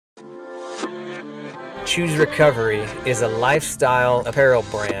Choose Recovery is a lifestyle apparel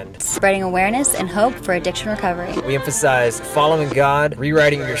brand. Spreading awareness and hope for addiction recovery. We emphasize following God,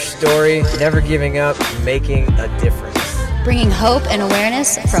 rewriting your story, never giving up, making a difference. Bringing hope and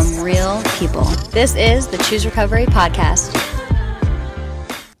awareness from real people. This is the Choose Recovery Podcast.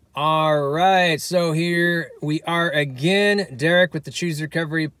 All right, so here we are again, Derek with the Choose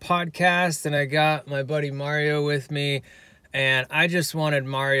Recovery Podcast, and I got my buddy Mario with me, and I just wanted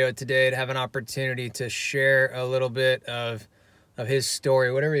Mario today to have an opportunity to share a little bit of his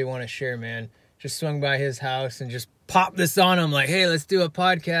story, whatever you want to share, man. Just swung by his house and just popped this on him, like, hey, let's do a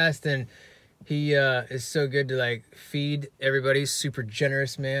podcast, and he is so good to, like, feed everybody. He's super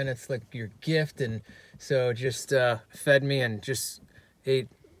generous, man. It's like your gift, and so just fed me and just ate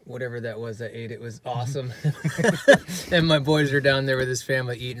whatever that was I ate. It was awesome. And my boys are down there with his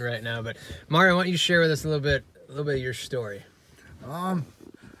family eating right now. But Mario, why don't you share with us a little bit of your story?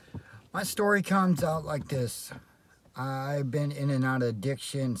 My story comes out like this. I've been in and out of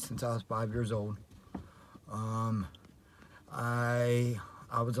addiction since I was 5 years old. I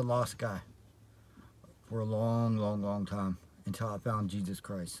was a lost guy for a long time until I found Jesus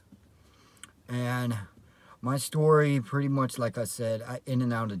Christ. And my story, pretty much like I said, in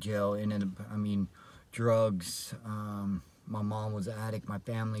and out of jail, drugs. My mom was an addict. My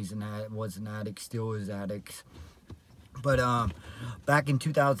family's was an addict, still is addicts. But back in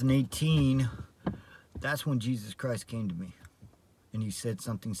 2018, that's when Jesus Christ came to me. And he said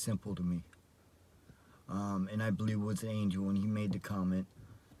something simple to me. And I believe it was an angel when he made the comment,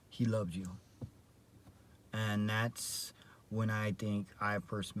 he loves you. And that's when I think I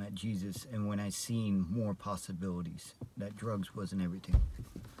first met Jesus, and when I seen more possibilities, that drugs wasn't everything.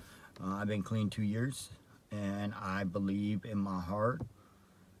 I've been clean 2 years, and I believe in my heart,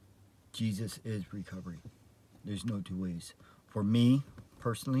 Jesus is recovery. There's no two ways. For me,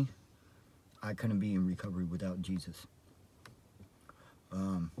 personally, I couldn't be in recovery without Jesus.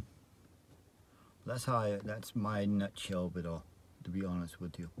 That's my nutshell of it all, to be honest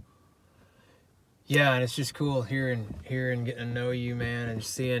with you. Yeah, and it's just cool hearing and getting to know you, man, and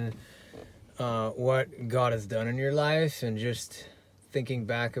seeing what God has done in your life, and just thinking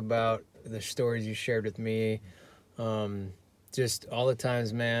back about the stories you shared with me. Just all the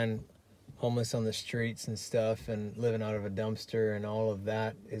times, man, homeless on the streets and stuff, and living out of a dumpster, and all of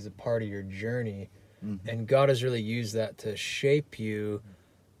that is a part of your journey. Mm-hmm. And God has really used that to shape you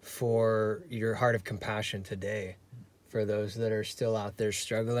for your heart of compassion today, for those that are still out there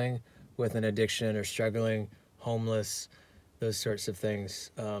struggling with an addiction or struggling, homeless, those sorts of things.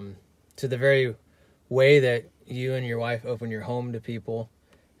 To the very way that you and your wife open your home to people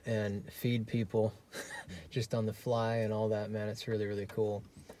and feed people just on the fly and all that, man, it's really, really cool.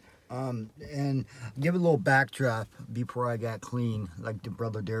 And give a little backdrop before I got clean, like the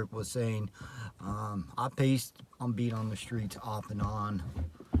brother Derek was saying. I paced on being on the streets off and on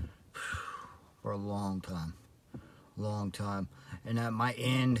for a long time. And at my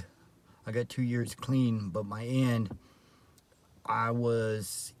end, I got 2 years clean, but my end, I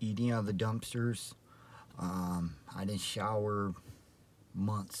was eating out of the dumpsters. I didn't shower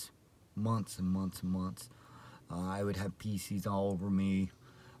months. I would have PCs all over me.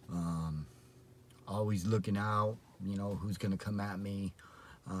 Always looking out, who's going to come at me.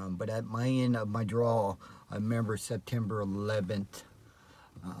 But at my end of my draw, I remember September 11th,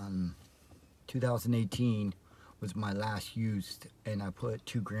 2018, was my last use, and I put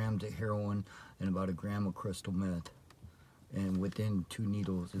 2 grams of heroin and about 1 gram of crystal meth, and within 2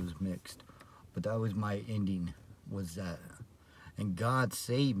 needles it was mixed. But that was my ending, was that. And God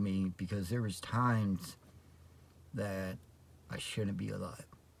saved me, because there was times that I shouldn't be alive,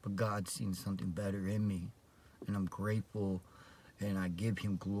 but God seen something better in me, and I'm grateful, and I give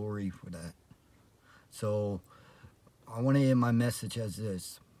him glory for that. So I want to end my message as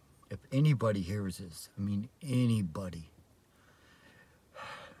this. If anybody hears this, anybody,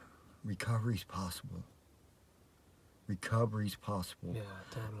 recovery's possible. Recovery's possible. Yeah,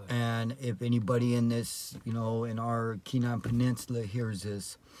 totally. And if anybody in this, in our Kenai Peninsula hears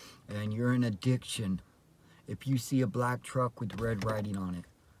this, and you're in addiction, if you see a black truck with red writing on it,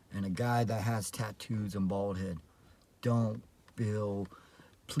 and a guy that has tattoos and bald head,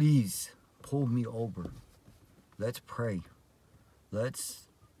 please pull me over. Let's pray. Let's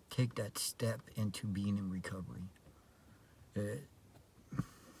take that step into being in recovery.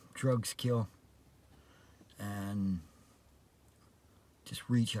 Drugs kill, and just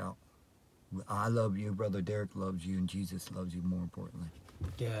reach out. I love you, brother Derek loves you, and Jesus loves you, more importantly.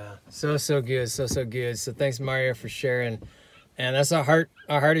 Yeah, so good, so good. So thanks, Mario, for sharing. And that's our heart.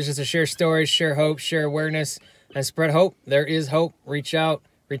 Our heart is just to share stories, share hope, share awareness, and spread hope. There is hope. Reach out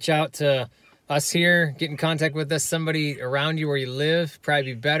to us here, get in contact with us. Somebody around you where you live,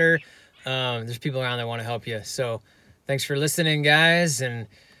 probably be better. There's people around that want to help you. So thanks for listening, guys. And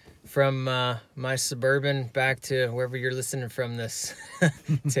from my suburban back to wherever you're listening from this,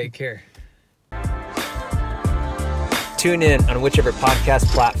 take care. Tune in on whichever podcast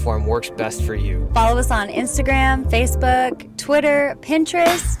platform works best for you. Follow us on Instagram, Facebook, Twitter,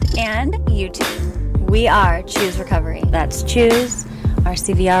 Pinterest, and YouTube. We are Choose Recovery. That's Choose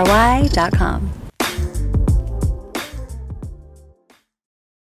RCVRY.com.